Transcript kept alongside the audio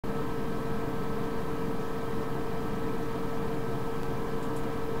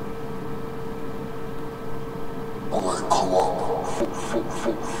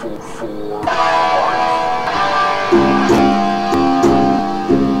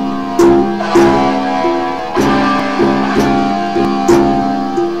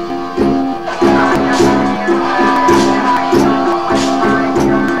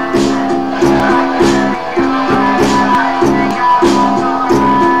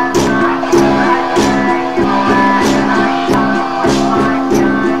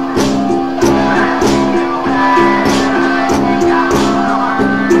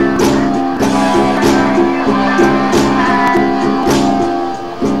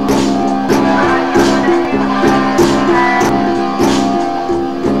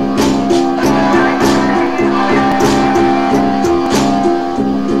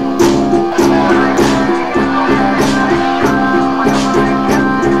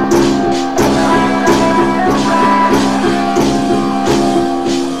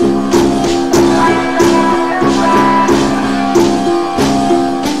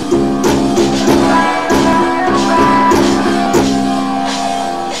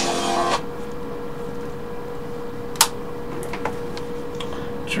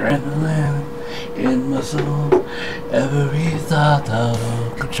Adrenaline in my soul, every thought out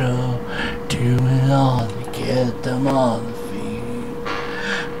of control, doing all to get them on the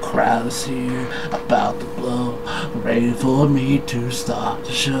feet. Crowd is here, about to blow, ready for me to start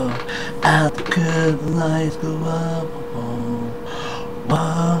the show. At the curtain lights go up, whoa.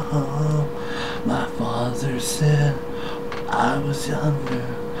 My father said when I was younger,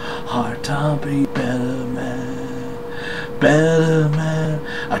 hard time be better man. Better man,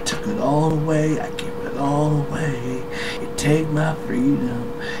 I took it all away, I gave it all away. You take my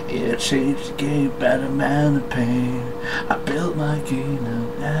freedom, it changed the game. Better man the pain, I built my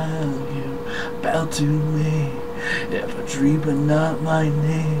kingdom. Now you bow to me. If a dream but not my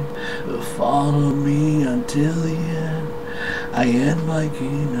name, follow me until the end. I end my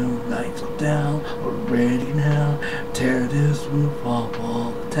kingdom, lights go down, we're ready now. Tear this roof off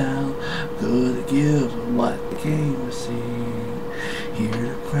all the town. Good to give what they came to see. Hear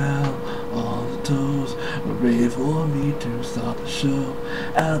the crowd, all the toes, are ready for me to start the show.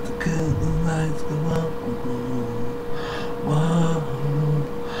 Out the curtain, lights go up, whoa.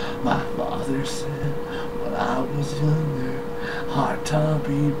 My father said when I was younger, hard time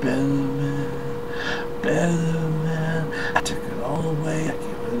be better man. Better man, I took it all away, I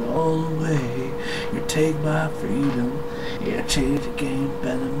gave it all away. You take my freedom, you change the game.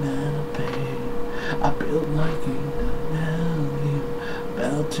 Better man I pay. I built my kingdom, now you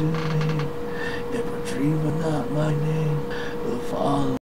bow to me. If a dream but not my name, will follow.